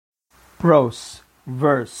Prose,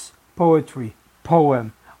 verse, poetry,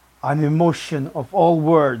 poem, an emotion of all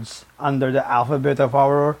words under the alphabet of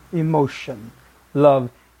our emotion.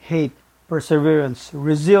 Love, hate, perseverance,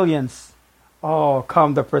 resilience. Oh,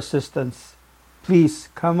 come the persistence. Please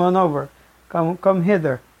come on over. Come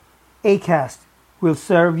hither. Acast will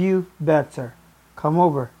serve you better. Come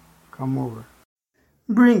over. Come over.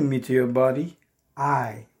 Bring me to your body.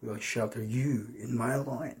 I will shelter you in my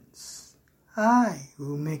loins. I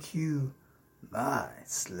will make you my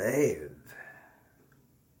slave.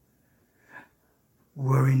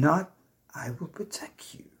 Worry not, I will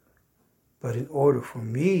protect you. But in order for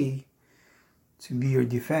me to be your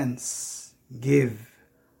defense, give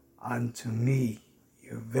unto me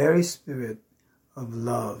your very spirit of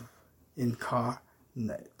love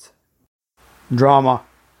incarnate. Drama,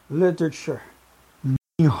 literature,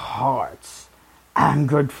 beating hearts,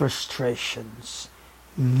 angered frustrations.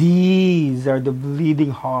 These are the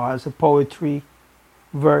bleeding hearts of poetry,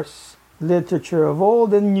 verse, literature of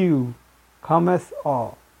old and new. Cometh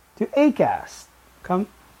all to Acast. Come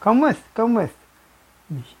with.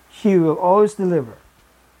 She will always deliver.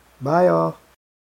 Bye all.